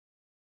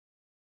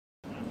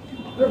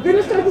We're going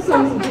to start the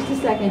songs in just a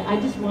second. I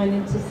just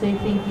wanted to say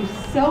thank you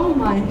so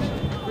much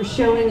for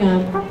showing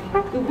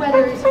up. The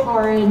weather is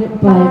horrid,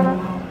 but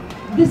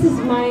this is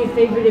my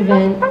favorite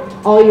event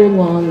all year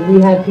long. We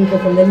have people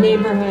from the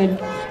neighborhood.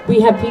 We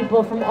have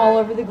people from all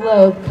over the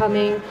globe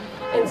coming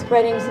and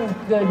spreading some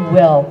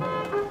goodwill.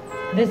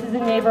 This is a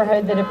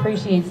neighborhood that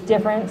appreciates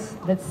difference,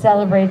 that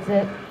celebrates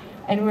it,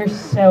 and we're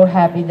so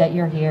happy that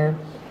you're here.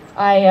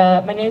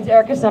 My name is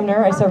Erica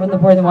Sumner. I serve on the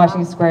board of the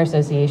Washington Square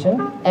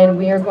Association, and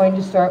we are going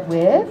to start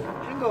with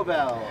Jingle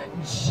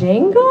Bells.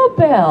 Jingle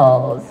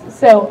Bells.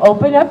 So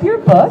open up your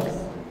books,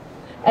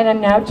 and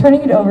I'm now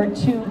turning it over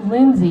to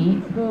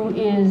Lindsay, who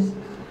is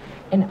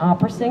an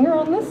opera singer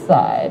on this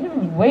side,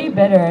 way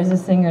better as a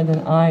singer than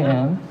I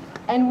am.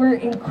 And we're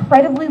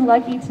incredibly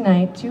lucky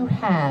tonight to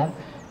have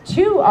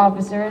 2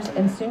 officers,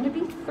 and soon to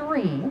be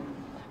 3,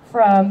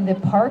 from the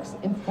Parks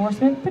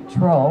Enforcement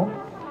Patrol,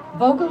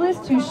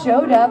 vocalists who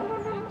showed up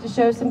to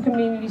show some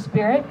community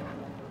spirit.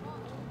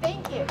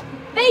 Thank you.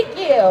 Thank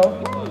you.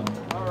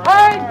 All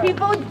right,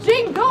 people,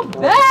 jingle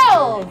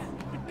bells.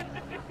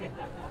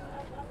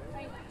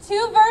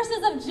 2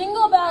 verses of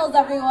Jingle Bells,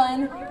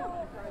 everyone.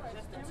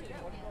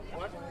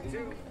 1,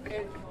 2,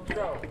 and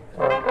go.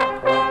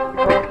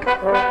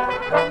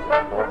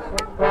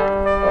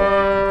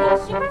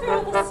 Dashing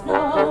through the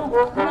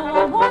snow,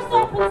 no more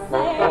open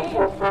sleigh,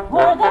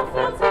 o'er the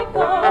fields we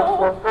go,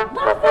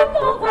 laughing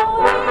all the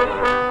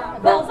way.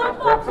 Bells on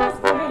bobtails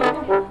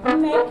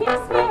ring, making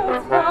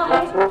spirits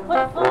bright.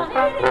 What fun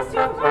it is to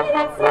ride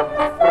and sing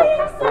the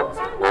sleighing song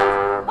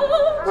tonight. Oh,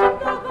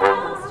 jingle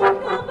bells,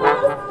 jingle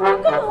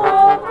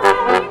all the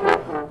way.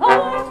 Oh,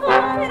 what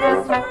fun it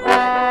is to ride on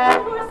a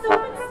horse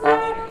open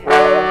sleigh. Oh,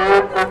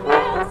 jingle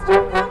bells, jingle all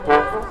the way.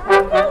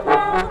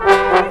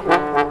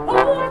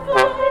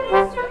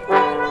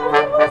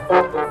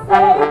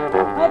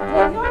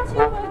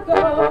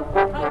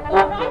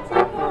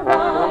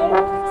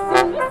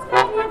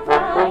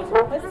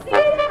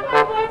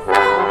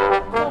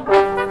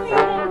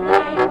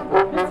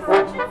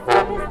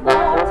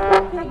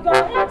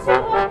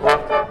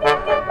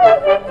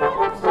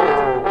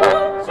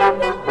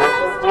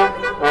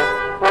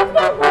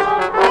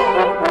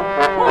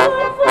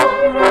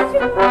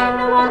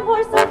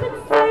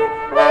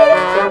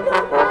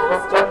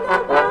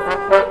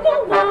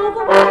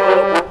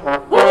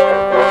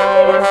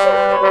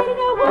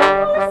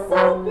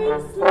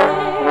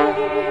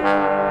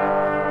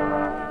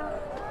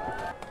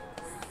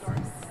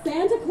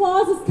 Santa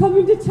Claus is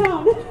coming to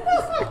town.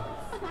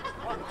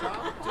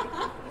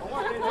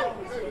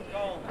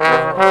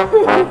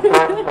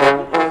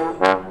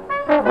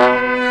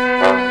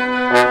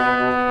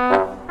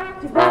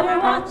 You better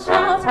watch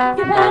out,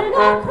 you better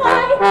not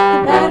cry,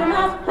 you better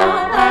not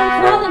holler,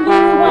 I'm telling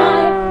you why.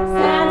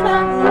 Santa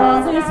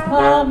Claus is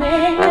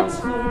coming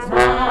to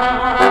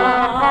town.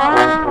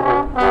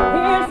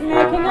 He's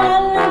making a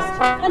list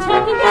and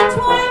checking it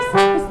twice.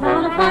 He's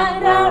gonna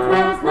find out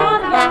who's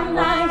not again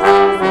nice.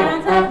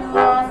 Santa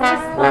Claus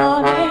is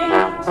coming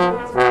to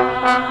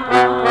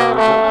town.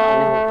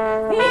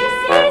 He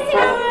sees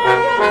you when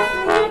you're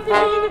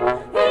sleeping.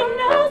 He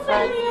knows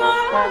when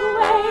you're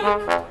awake.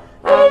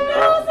 He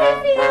knows if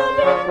you've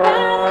been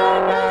bad or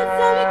good,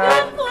 so be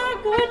good for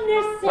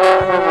goodness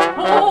sake.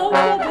 Oh,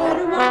 you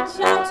better watch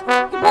out,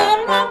 you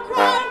better not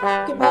cry,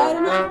 you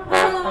better not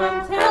holler, I'm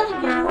telling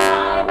you why.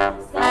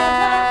 Santa Claus is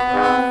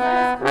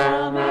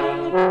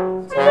coming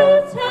to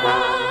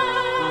town.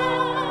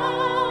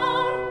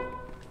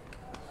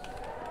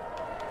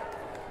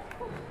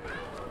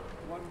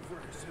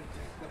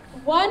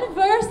 One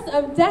verse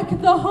of Deck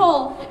the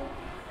Hall.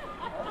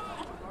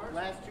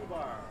 Last 2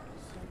 bars.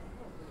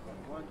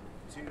 1,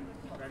 2,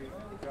 ready,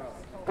 go.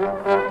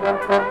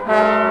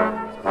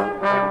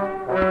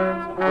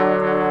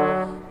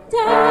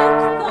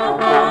 Deck the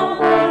hall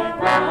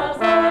with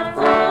boughs of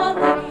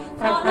holly,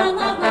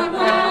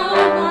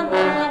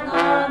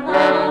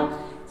 fa-la-la-la-la-la-la-la-la.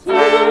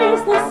 'Tis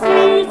the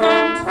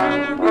season to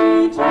be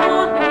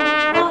jolly,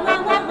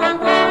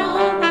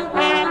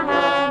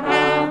 fa-la-la-la-la-la-la-la-la.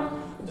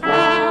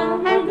 John,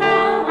 you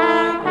know I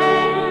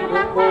came a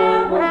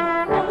farmer,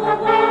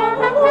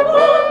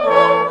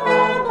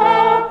 fa-la-la-la-la-la-la-la.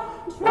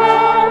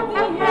 Drive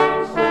the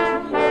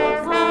ancient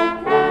years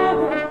like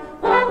ever,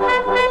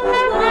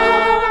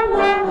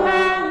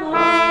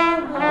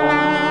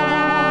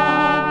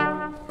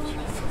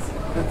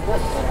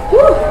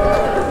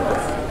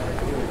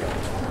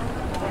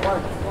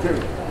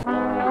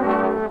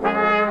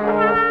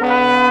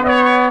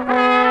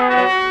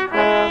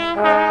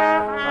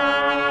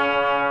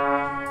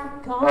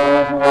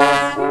 God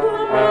bless you,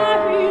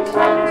 merry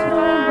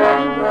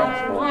gentlemen,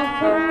 that's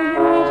nothing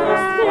you to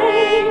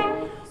say.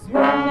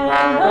 When the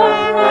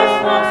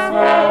Christ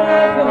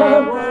Savior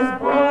was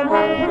born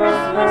on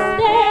Christmas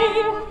Day,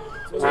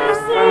 to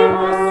save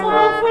us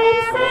all from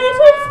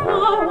Satan's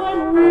power when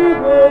we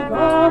were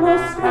gone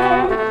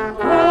astray.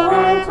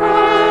 Oh,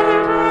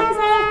 tidings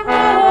of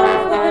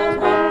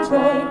comfort and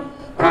joy,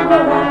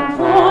 comfort and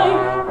joy.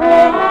 Oh,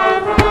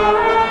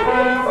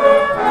 tidings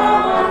of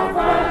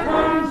comfort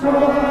and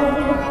joy.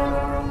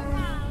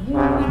 You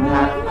have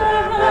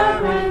never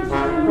been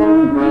to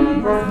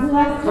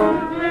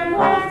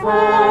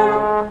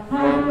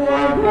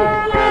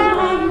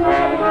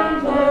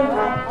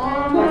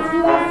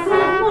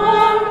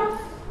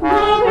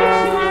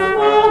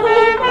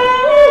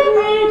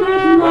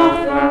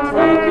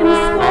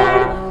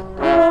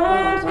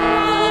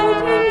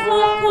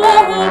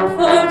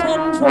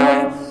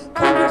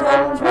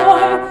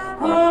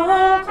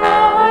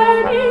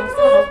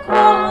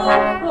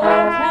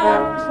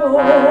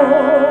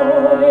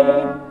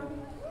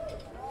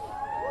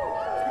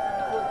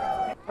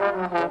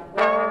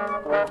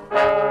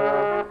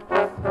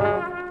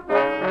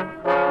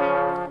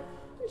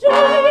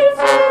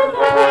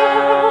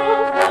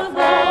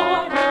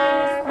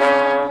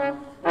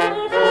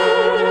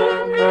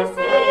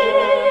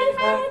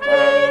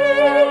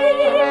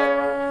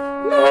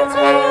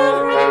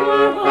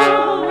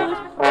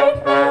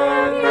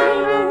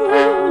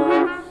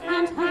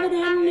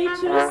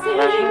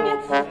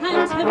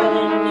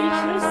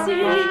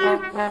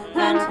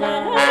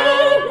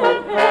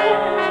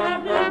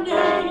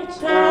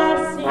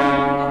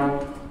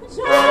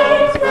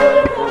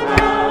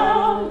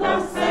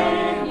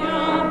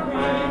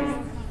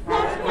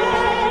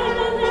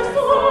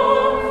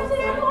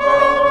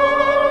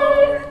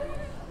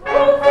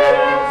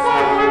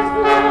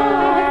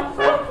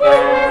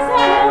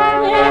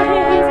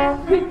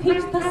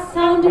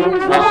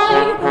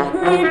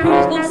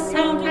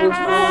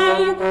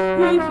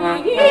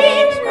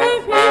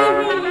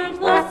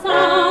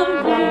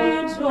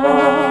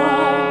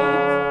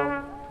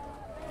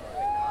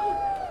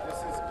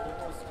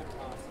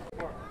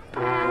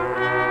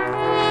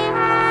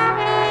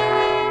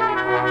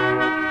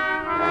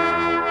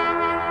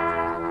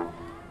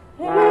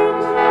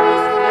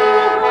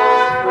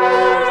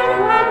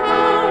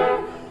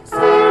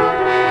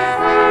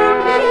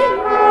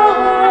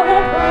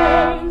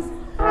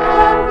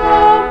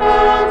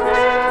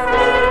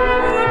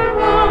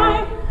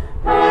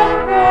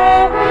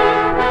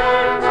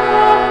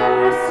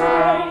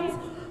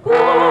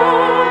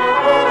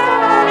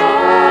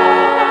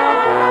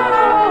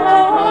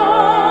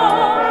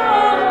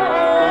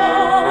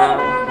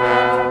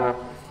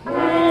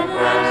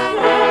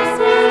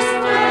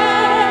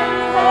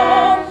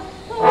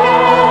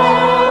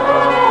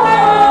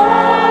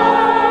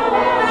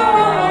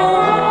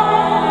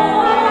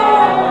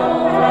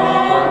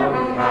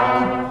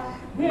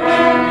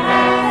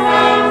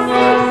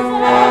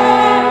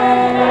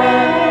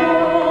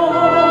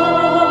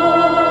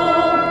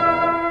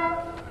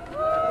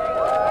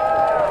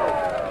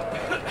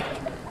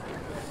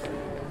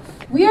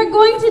We are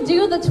going to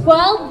do the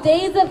 12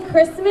 days of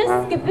Christmas,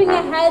 skipping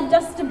ahead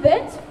just a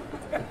bit.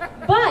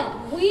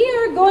 But we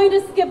are going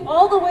to skip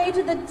all the way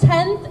to the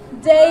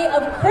 10th day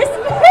of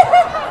Christmas.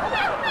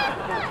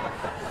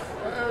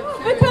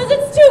 Because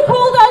it's too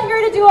cold out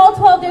here to do all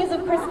 12 days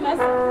of Christmas.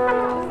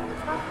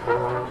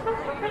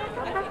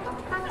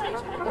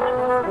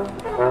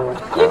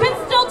 You can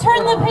still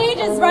turn the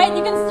pages, right?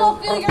 You can still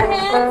feel your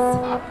hands.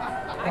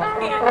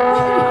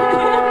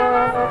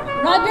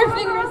 Rub your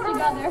fingers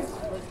together. Let's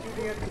do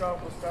the intro.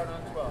 We'll start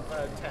on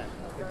 10.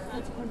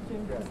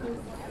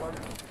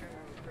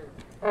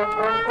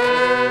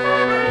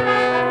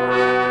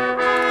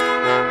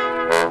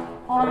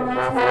 On the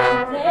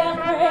 10th day of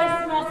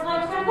Christmas,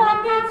 life should not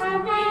get to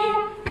me.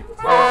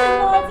 Ten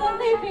lords a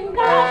leaping,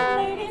 down,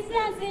 ladies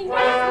dancing,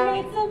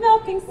 maids a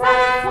milking,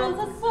 sons a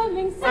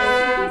swimming, six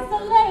geese a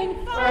laying,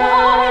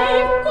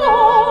 5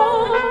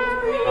 gold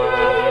rings,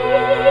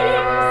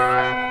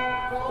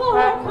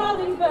 4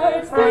 calling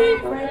birds, 3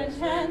 French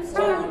hens, 2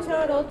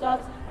 turtle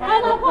doves,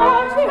 and a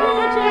partridge in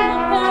a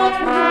pear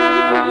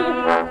tree.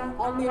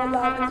 On the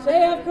 11th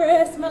day of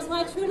Christmas,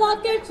 my true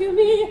love gave to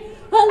me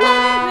 11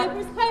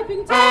 pipers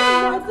piping,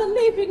 10 lords a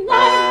leaping,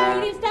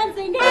 9 ladies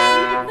dancing, 8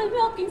 maids a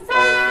milking, 6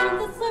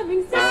 sons a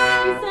swimming, 6 geese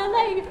a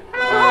laying,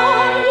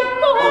 5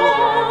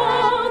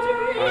 gold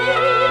rings,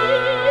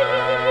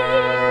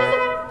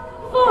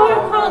 4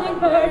 calling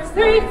birds,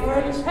 3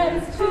 French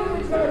hens, 2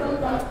 turtle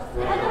doves,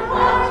 and a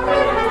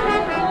partridge in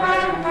a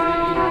pear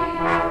tree.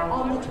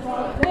 On the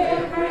 12th day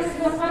of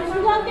Christmas, my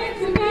true love gave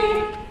to me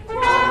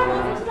 12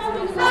 lords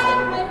drumming,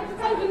 11 pipers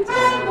piping,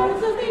 10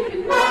 lords a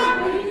leaping,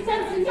 9 ladies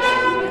dancing, 8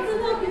 maids a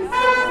milking, 6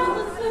 sons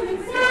a swimming,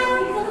 6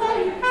 geese a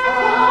laying, 5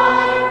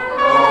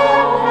 gold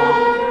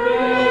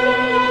rings,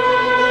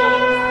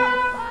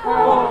 4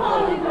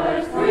 calling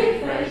birds, 3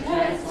 French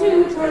hens, 2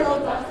 turtle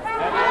doves,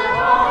 and a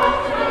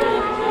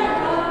partridge in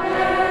a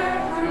pear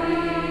tree.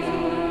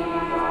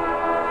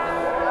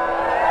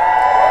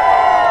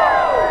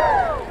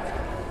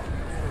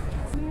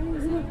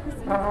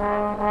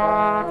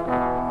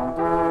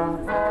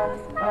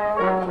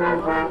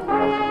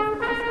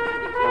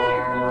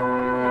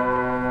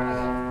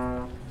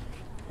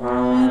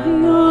 Have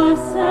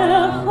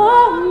yourself a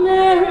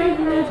merry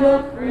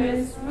little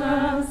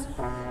Christmas.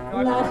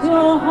 Let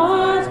your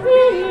heart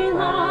be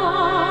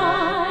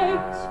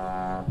light.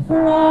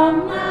 From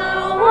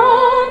now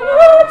on,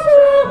 your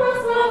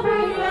troubles will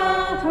be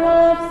out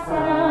of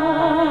sight.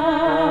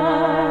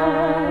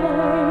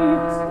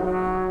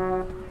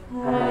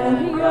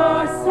 Have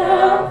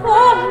yourself a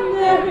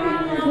merry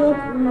little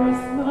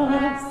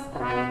Christmas.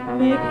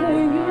 Make the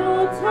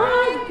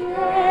Yuletide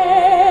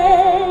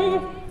gay.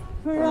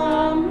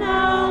 From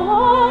now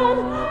on,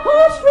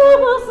 our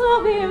troubles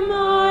will be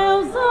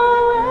miles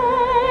away.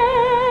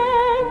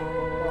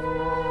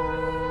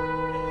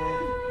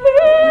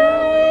 Here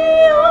we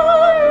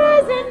are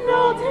as in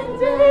olden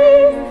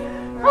days,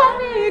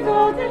 happy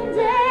golden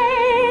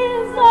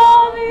days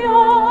of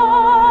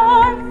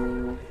yore.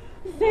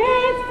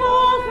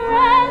 Faithful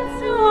friends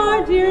who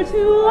are dear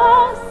to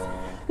us,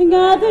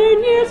 gather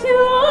near to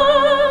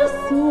us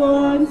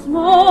once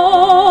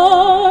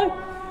more.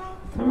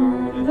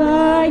 Through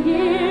the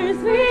years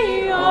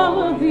we all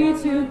will be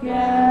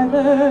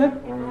together,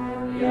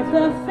 if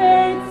the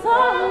fates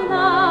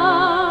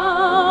allow.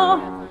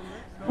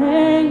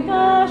 Hang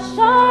the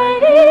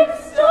shining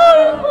star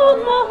upon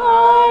the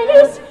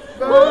highest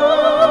bough,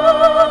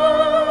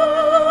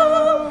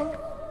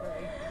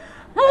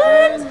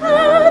 and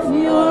have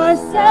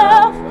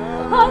yourself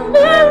a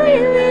merry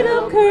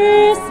little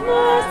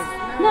Christmas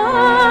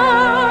now.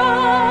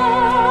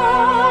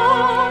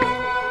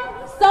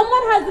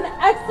 Someone has an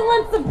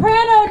excellent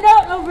soprano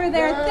note over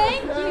there.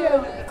 Thank you.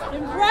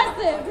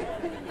 Impressive.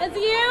 That's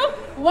you?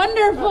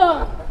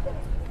 Wonderful.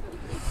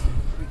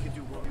 We could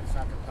do Williams a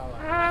cappella.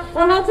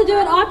 We'll have to do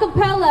it a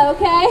cappella,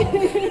 okay?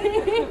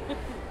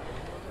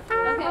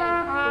 Okay.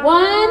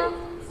 1,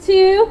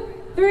 2,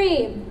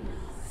 3.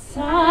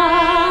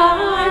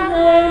 Silent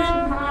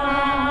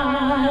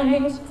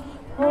night,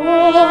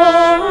 holy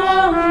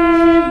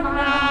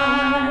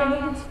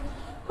night,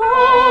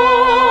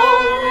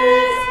 all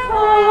is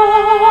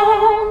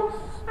calm,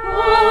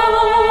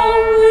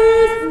 all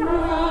is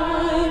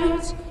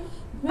bright,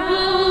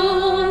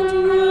 round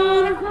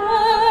your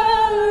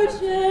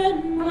virgin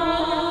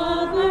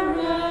mother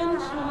and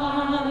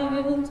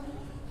child,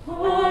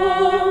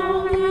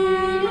 holy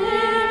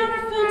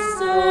infant,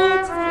 so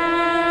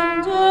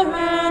tender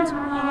and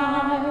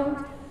mild,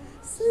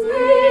 sleep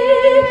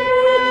in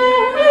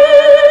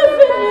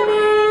heavenly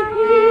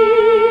peace.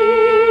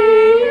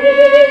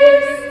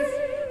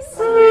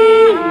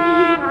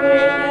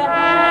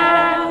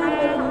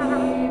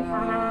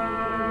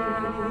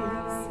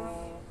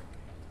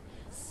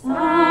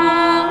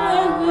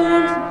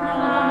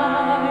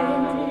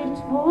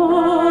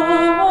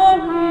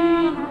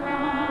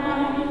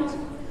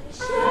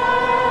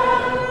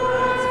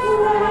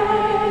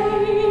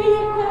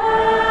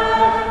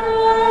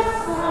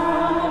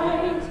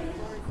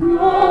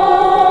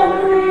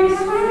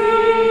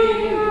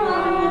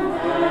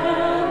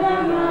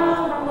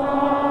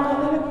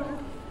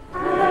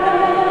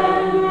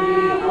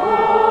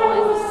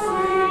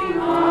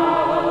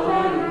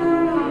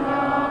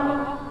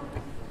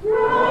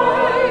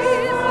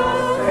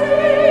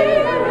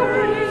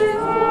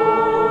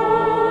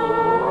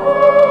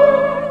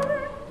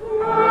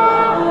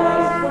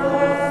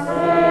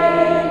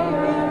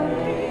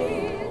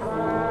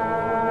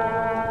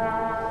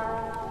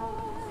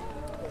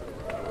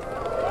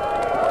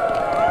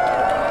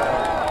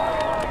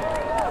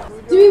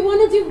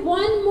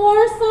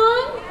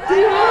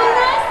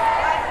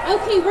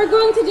 everybody, we're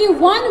going to do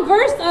one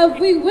verse of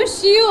We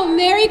Wish You a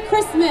Merry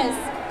Christmas.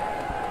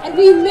 And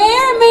we may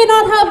or may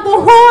not have the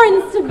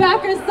horns to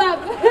back us up.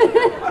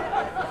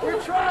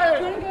 We're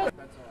trying.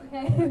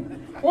 Okay.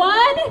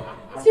 1,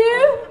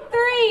 2,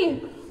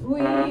 3.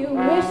 We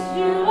wish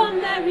you a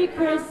Merry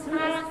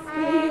Christmas.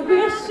 We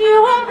wish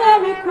you a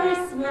Merry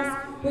Christmas.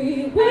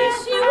 We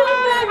wish you a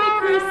Merry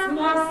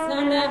Christmas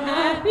and a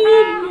Happy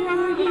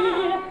New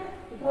Year.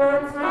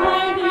 Good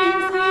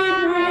tidings we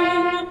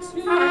bring to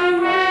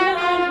you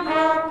and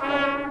your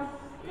king.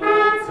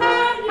 Good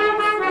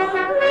tidings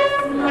for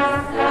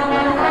Christmas and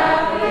a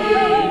Happy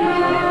New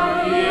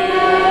Year.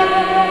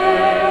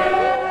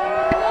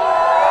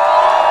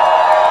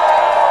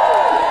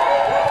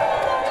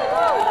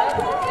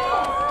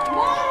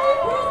 Merry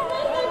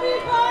Christmas,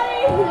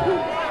 everybody!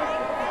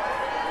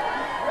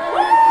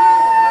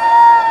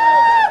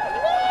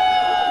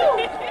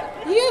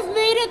 You've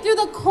made it through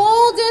the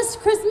coldest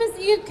Christmas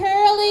Eve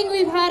caroling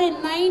we've had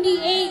in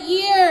 98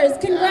 years.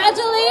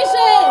 Congratulations!